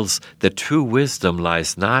reveals that true wisdom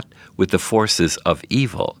lies not with the forces of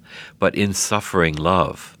evil, but in suffering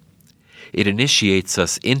love. It initiates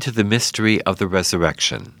us into the mystery of the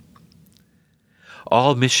resurrection.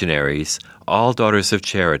 All missionaries, all daughters of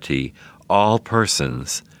charity, all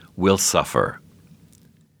persons will suffer.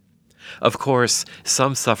 Of course,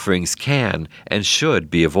 some sufferings can and should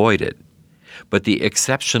be avoided, but the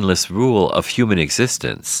exceptionless rule of human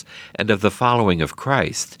existence and of the following of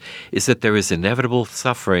Christ is that there is inevitable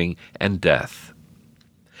suffering and death.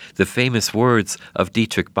 The famous words of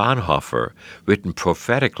Dietrich Bonhoeffer, written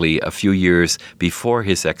prophetically a few years before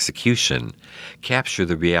his execution, capture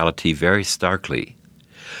the reality very starkly.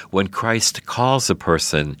 When Christ calls a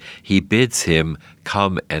person, he bids him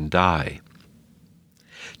come and die.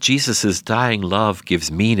 Jesus' dying love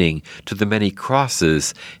gives meaning to the many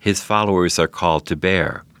crosses his followers are called to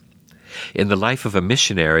bear. In the life of a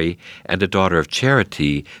missionary and a daughter of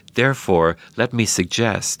charity, therefore, let me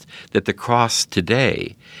suggest that the cross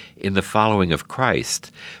today, in the following of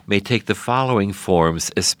Christ, may take the following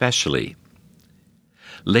forms especially: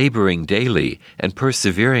 laboring daily and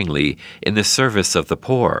perseveringly in the service of the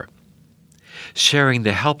poor, sharing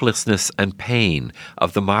the helplessness and pain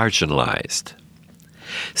of the marginalized,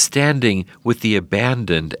 standing with the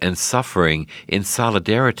abandoned and suffering in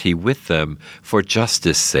solidarity with them for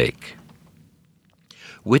justice' sake,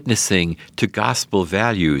 witnessing to gospel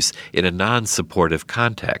values in a non-supportive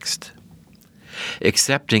context,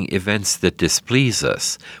 accepting events that displease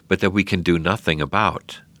us but that we can do nothing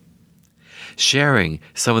about, sharing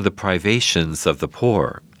some of the privations of the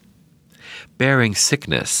poor, bearing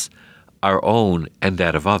sickness, our own and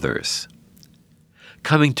that of others,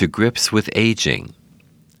 coming to grips with aging,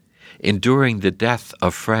 enduring the death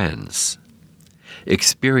of friends,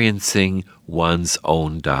 experiencing one's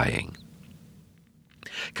own dying.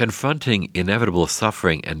 Confronting inevitable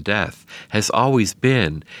suffering and death has always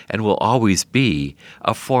been and will always be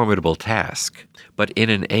a formidable task, but in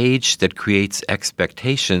an age that creates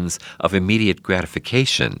expectations of immediate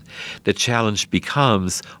gratification, the challenge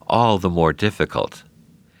becomes all the more difficult.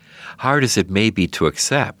 Hard as it may be to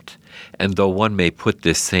accept, and though one may put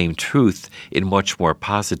this same truth in much more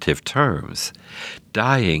positive terms,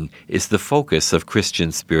 dying is the focus of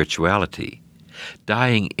Christian spirituality,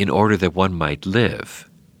 dying in order that one might live.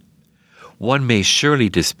 One may surely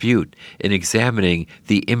dispute in examining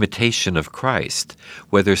the imitation of Christ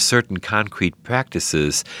whether certain concrete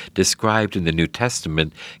practices described in the New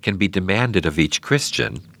Testament can be demanded of each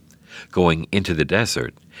Christian: going into the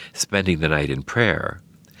desert, spending the night in prayer,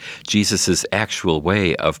 Jesus' actual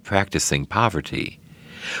way of practicing poverty.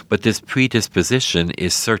 But this predisposition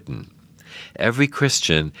is certain. Every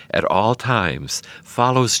Christian at all times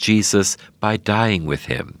follows Jesus by dying with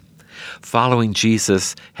him. Following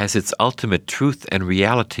Jesus has its ultimate truth and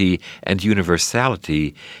reality and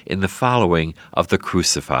universality in the following of the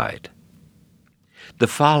crucified. The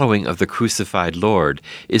following of the crucified Lord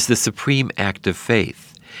is the supreme act of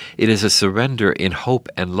faith. It is a surrender in hope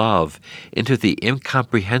and love into the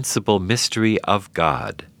incomprehensible mystery of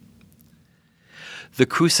God. The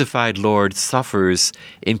crucified Lord suffers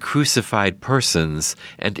in crucified persons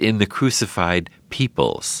and in the crucified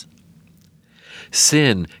peoples.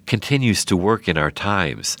 Sin continues to work in our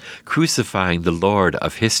times, crucifying the Lord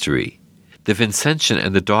of history. The Vincentian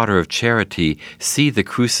and the daughter of charity see the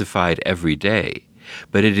crucified every day,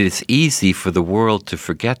 but it is easy for the world to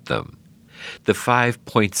forget them. The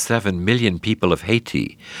 5.7 million people of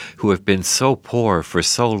Haiti, who have been so poor for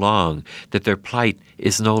so long that their plight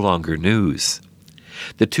is no longer news.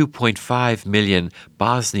 The 2.5 million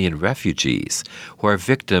Bosnian refugees who are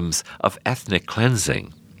victims of ethnic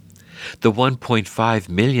cleansing. The 1.5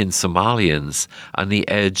 million Somalians on the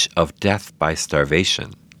edge of death by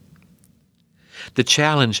starvation. The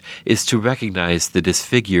challenge is to recognize the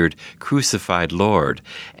disfigured, crucified Lord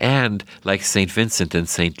and, like St. Vincent and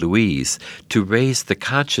St. Louise, to raise the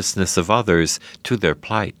consciousness of others to their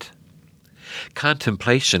plight.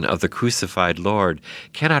 Contemplation of the crucified Lord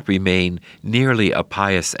cannot remain merely a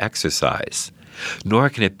pious exercise, nor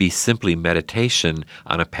can it be simply meditation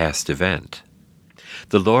on a past event.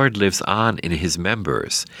 The Lord lives on in his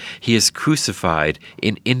members. He is crucified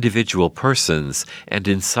in individual persons and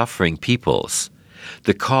in suffering peoples.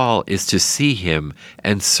 The call is to see him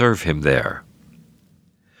and serve him there.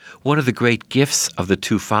 One of the great gifts of the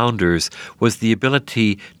two founders was the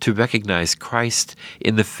ability to recognize Christ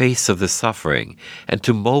in the face of the suffering and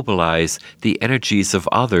to mobilize the energies of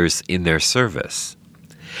others in their service.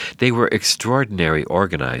 They were extraordinary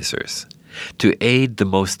organizers. To aid the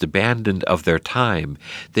most abandoned of their time,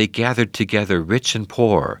 they gathered together rich and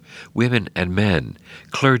poor, women and men,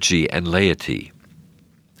 clergy and laity.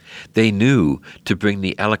 They knew, to bring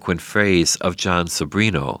the eloquent phrase of John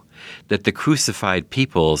Sobrino, that the crucified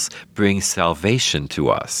peoples bring salvation to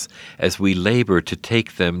us as we labor to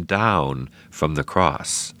take them down from the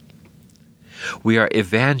cross. We are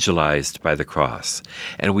evangelized by the cross,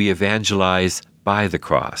 and we evangelize by the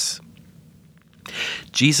cross.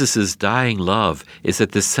 Jesus' dying love is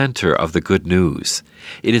at the center of the good news.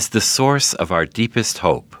 It is the source of our deepest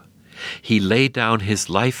hope. He laid down his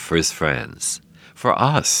life for his friends, for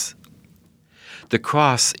us. The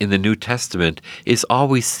cross in the New Testament is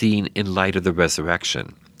always seen in light of the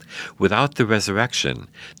resurrection. Without the resurrection,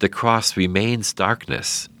 the cross remains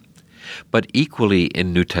darkness. But equally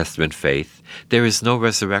in New Testament faith, there is no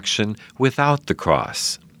resurrection without the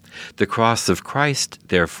cross. The cross of Christ,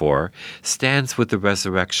 therefore, stands with the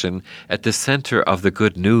resurrection at the center of the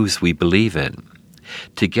good news we believe in.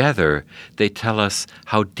 Together, they tell us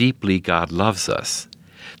how deeply God loves us.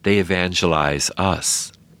 They evangelize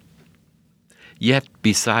us. Yet,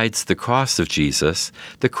 besides the cross of Jesus,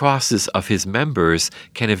 the crosses of his members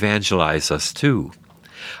can evangelize us too.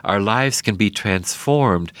 Our lives can be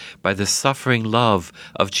transformed by the suffering love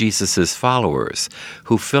of Jesus' followers,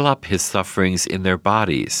 who fill up his sufferings in their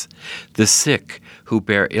bodies, the sick who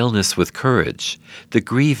bear illness with courage, the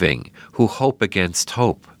grieving who hope against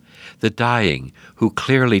hope, the dying who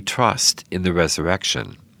clearly trust in the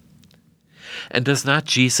resurrection. And does not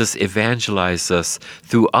Jesus evangelize us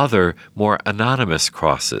through other, more anonymous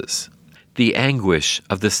crosses? The anguish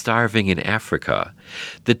of the starving in Africa,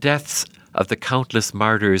 the deaths of the countless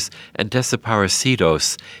martyrs and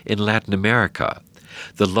desaparecidos in Latin America,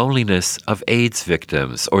 the loneliness of AIDS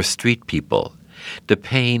victims or street people, the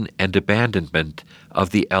pain and abandonment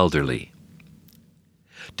of the elderly.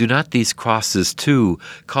 Do not these crosses, too,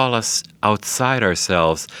 call us outside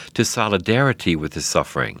ourselves to solidarity with the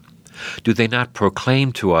suffering? Do they not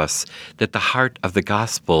proclaim to us that the heart of the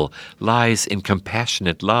gospel lies in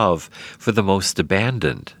compassionate love for the most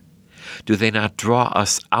abandoned? Do they not draw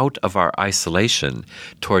us out of our isolation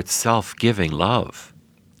toward self-giving love?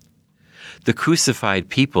 The crucified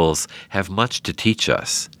peoples have much to teach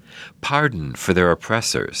us: pardon for their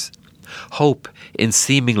oppressors, hope in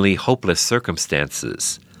seemingly hopeless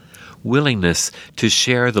circumstances, willingness to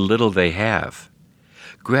share the little they have,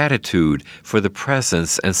 gratitude for the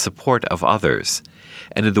presence and support of others,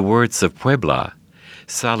 and in the words of Puebla,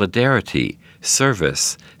 solidarity,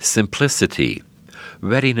 service, simplicity,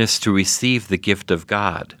 readiness to receive the gift of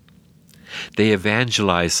God. They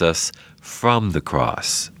evangelize us from the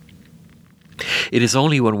cross. It is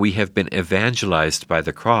only when we have been evangelized by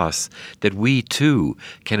the cross that we too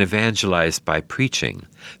can evangelize by preaching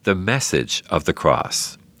the message of the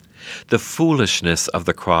cross. The foolishness of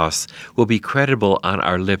the cross will be credible on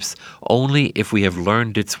our lips only if we have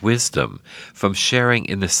learned its wisdom from sharing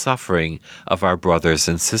in the suffering of our brothers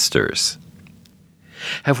and sisters.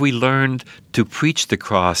 Have we learned to preach the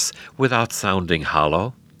cross without sounding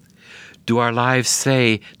hollow? Do our lives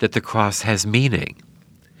say that the cross has meaning?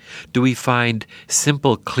 Do we find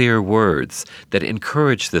simple, clear words that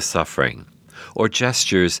encourage the suffering, or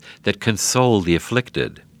gestures that console the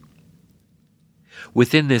afflicted?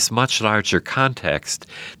 Within this much larger context,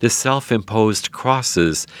 the self-imposed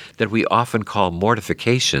crosses that we often call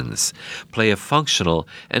mortifications play a functional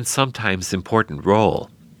and sometimes important role.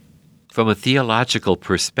 From a theological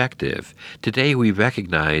perspective, today we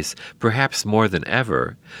recognize, perhaps more than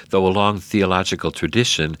ever, though a long theological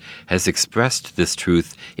tradition has expressed this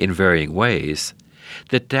truth in varying ways,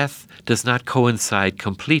 that death does not coincide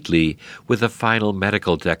completely with a final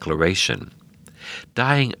medical declaration.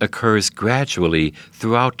 Dying occurs gradually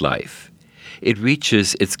throughout life. It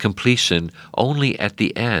reaches its completion only at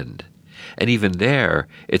the end, and even there,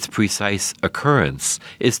 its precise occurrence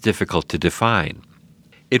is difficult to define.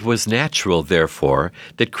 It was natural, therefore,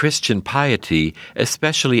 that Christian piety,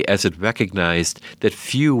 especially as it recognized that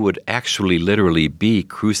few would actually literally be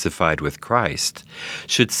crucified with Christ,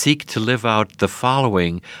 should seek to live out the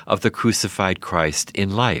following of the crucified Christ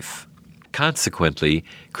in life. Consequently,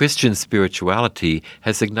 Christian spirituality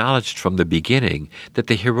has acknowledged from the beginning that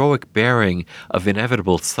the heroic bearing of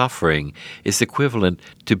inevitable suffering is equivalent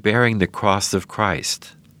to bearing the cross of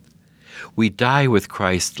Christ. We die with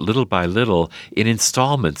Christ little by little in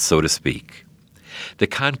installments, so to speak. The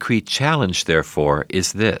concrete challenge, therefore,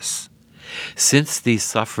 is this: since these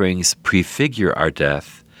sufferings prefigure our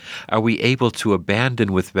death, are we able to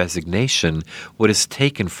abandon with resignation what is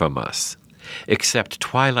taken from us, accept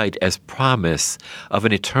twilight as promise of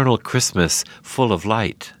an eternal Christmas full of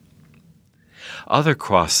light? Other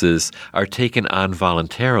crosses are taken on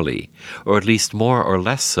voluntarily, or at least more or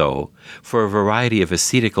less so, for a variety of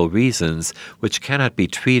ascetical reasons which cannot be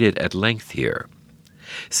treated at length here.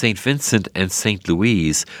 St. Vincent and St.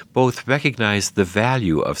 Louise both recognized the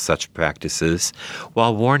value of such practices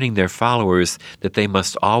while warning their followers that they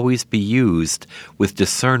must always be used with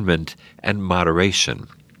discernment and moderation.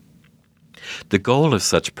 The goal of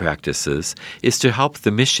such practices is to help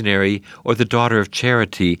the missionary or the daughter of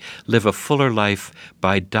charity live a fuller life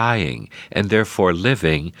by dying and therefore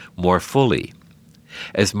living more fully.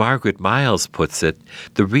 As Margaret Miles puts it,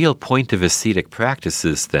 the real point of ascetic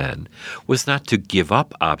practices, then, was not to give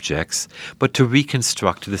up objects, but to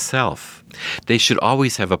reconstruct the self. They should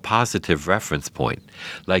always have a positive reference point,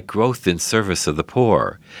 like growth in service of the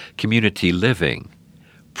poor, community living,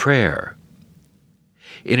 prayer.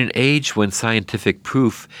 In an age when scientific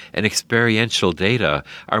proof and experiential data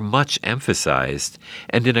are much emphasized,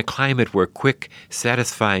 and in a climate where quick,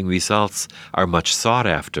 satisfying results are much sought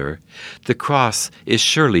after, the cross is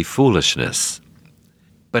surely foolishness.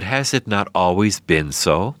 But has it not always been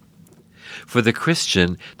so? For the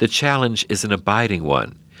Christian, the challenge is an abiding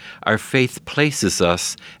one. Our faith places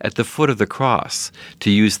us at the foot of the cross,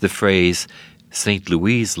 to use the phrase St.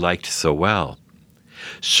 Louise liked so well.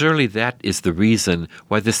 Surely that is the reason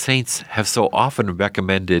why the saints have so often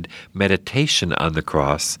recommended meditation on the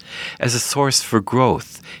cross as a source for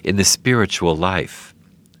growth in the spiritual life.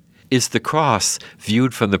 Is the cross,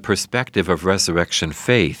 viewed from the perspective of resurrection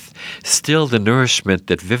faith, still the nourishment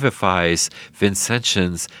that vivifies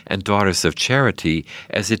Vincentians and Daughters of Charity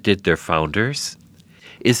as it did their founders?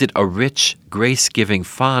 Is it a rich, grace-giving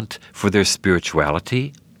font for their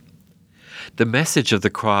spirituality? The message of the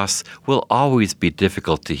cross will always be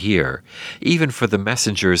difficult to hear, even for the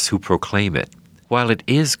messengers who proclaim it. While it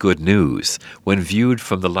is good news when viewed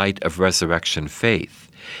from the light of resurrection faith,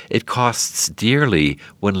 it costs dearly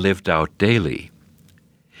when lived out daily.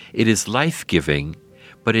 It is life-giving,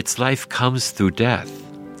 but its life comes through death.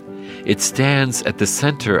 It stands at the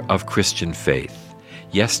center of Christian faith,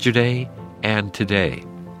 yesterday and today.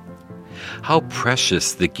 How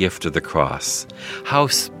precious the gift of the cross. How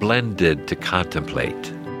splendid to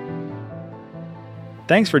contemplate.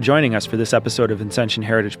 Thanks for joining us for this episode of Vincentian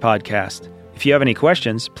Heritage Podcast. If you have any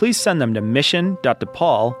questions, please send them to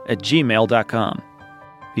mission.depaul@gmail.com.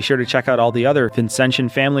 Be sure to check out all the other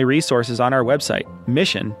Vincentian family resources on our website,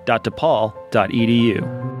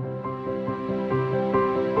 mission.depaul.edu.